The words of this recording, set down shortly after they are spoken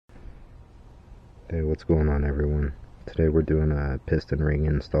Hey, what's going on, everyone? Today we're doing a piston ring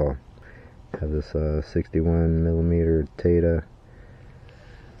install. I have this 61mm Taida.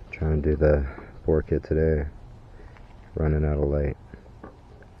 Trying to do the 4 kit today. Running out of light.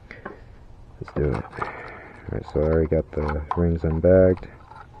 Let's do it. Alright, so I already got the rings unbagged.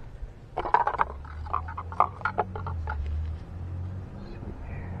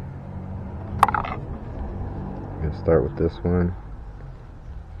 I'm going to start with this one.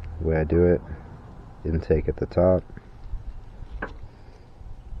 The way I do it, intake at the top.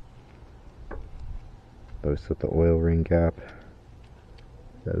 Always set the oil ring gap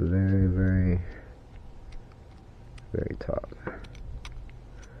at the very top. I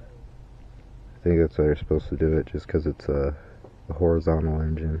think that's how you're supposed to do it, just because it's a horizontal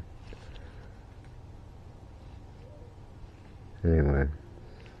engine. Anyway,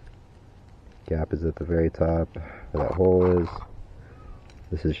 gap is at the very top where that hole is.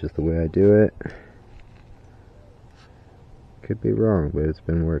 This is just the way I do it. Could be wrong, but it's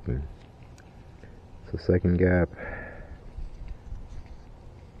been working. So second gap.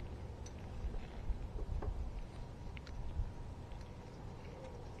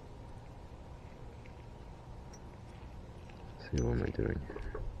 Let's see, what am I doing?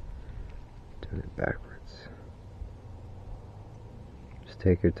 Doing it backwards. Just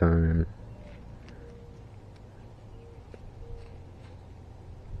take your time.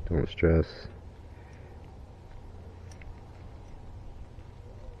 Don't stress.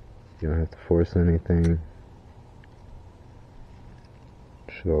 You don't have to force anything.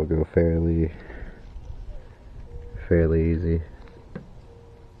 Should all go fairly easy.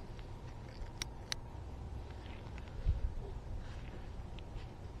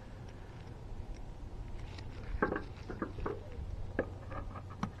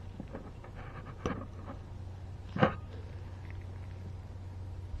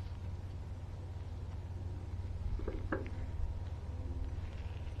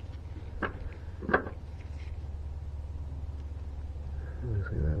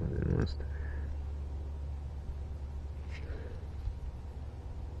 Looks like that one didn't want to stay.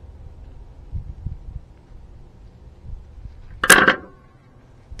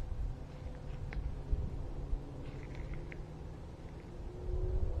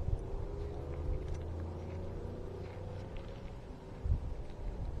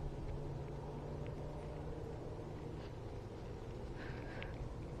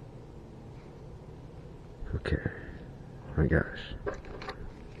 Okay. My gosh.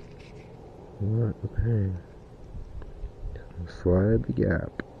 What a pain. Slide the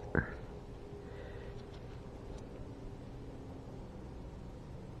gap.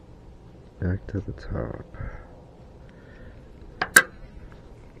 Back to the top.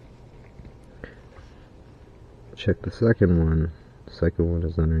 Check the second one. The second one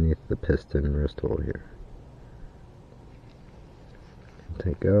is underneath the piston wrist hole here.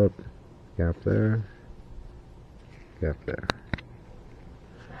 Take up, gap there, gap there.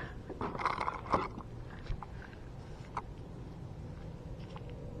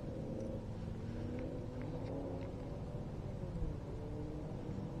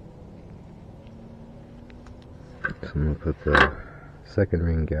 So I'm going to put the second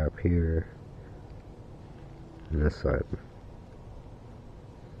ring gap here on this side.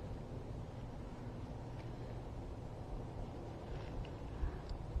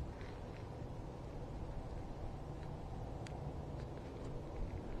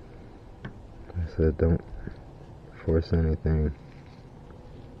 I said don't force anything.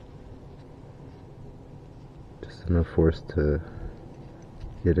 Just enough force to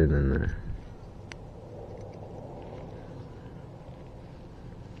get it in there.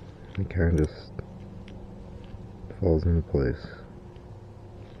 It kind of just falls into place.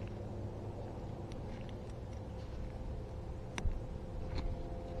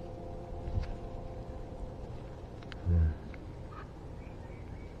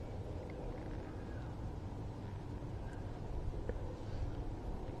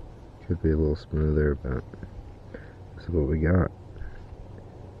 Could be a little smoother, but this is what we got.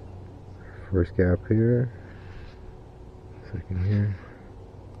 First gap here, second here,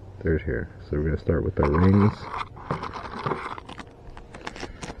 third here. So we're going to start with our rings.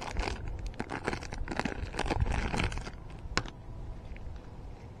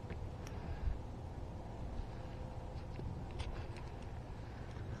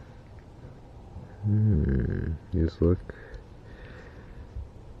 These look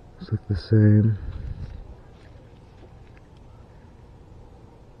the same.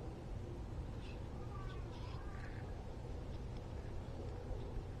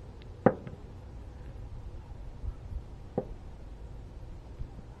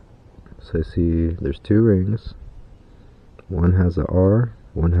 So I see there's two rings. One has an R,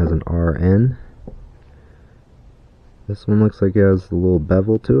 one has an RN. This one looks like it has a little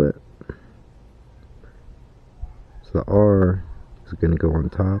bevel to it. So the R is going to go on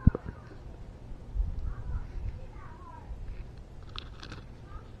top.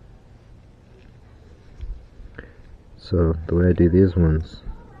 So the way I do these ones,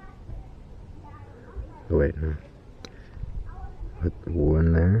 oh wait, no, put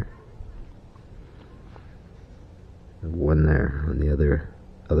one there, and one there on the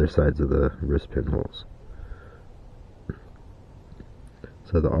other sides of the wrist pinholes.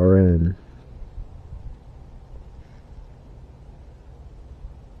 So the RN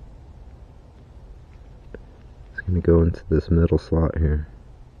is going to go into this middle slot here.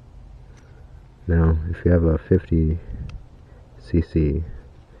 Now, if you have a 50cc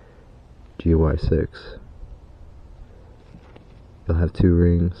gy6, you'll have two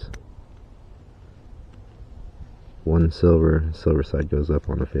rings. One silver side goes up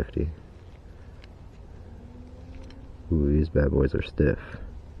on the 50. Ooh, these bad boys are stiff.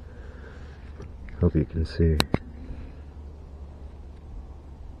 Hope you can see.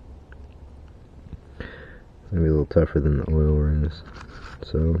 It's gonna be a little tougher than the oil rings.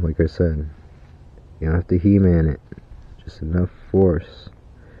 So, like I said, you don't have to He-Man it. Just enough force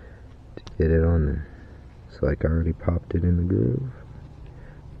to get it on there. So like I already popped it in the groove.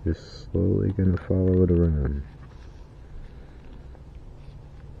 Just slowly gonna follow it around.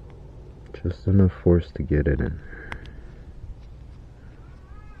 Just enough force to get it in.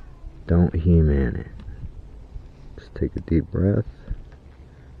 Don't He-Man it. Just take a deep breath.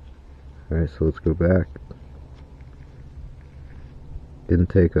 Alright, so let's go back.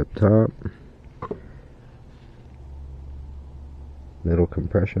 Intake up top. Middle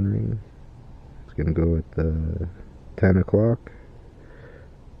compression ring. It's gonna go at the 10 o'clock.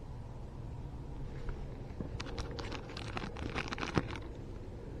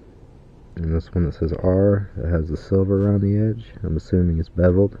 And this one that says R, that has the silver around the edge, I'm assuming it's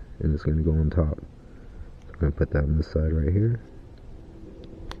beveled, and it's gonna go on top. So I'm gonna put that on this side right here.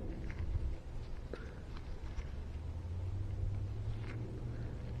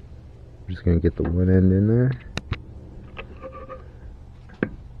 I'm just gonna get the one end in there.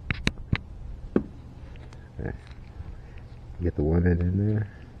 Get the one end in there.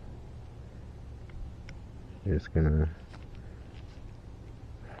 You're just gonna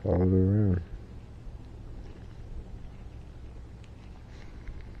follow it around.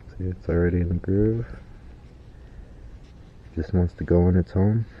 See, it's already in the groove. Just wants to go on its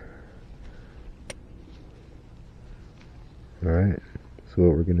own. Alright, so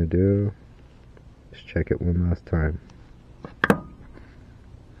what we're gonna do is check it one last time.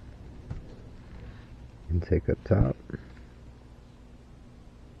 Intake up top.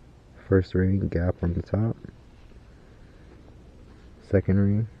 First ring, gap on the top. Second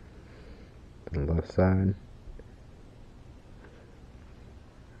ring, on the left side.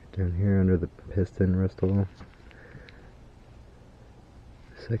 Down here under the piston rest hole.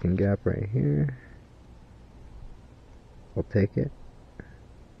 Second gap right here. I'll take it.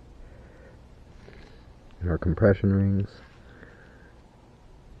 And our compression rings.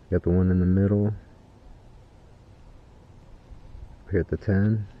 Got the one in the middle. Up here at the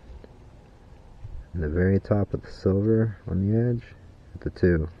 10. And the very top of the silver on the edge at the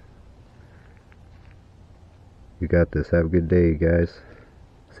 2. You got this. Have a good day, you guys.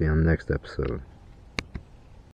 See you on the next episode.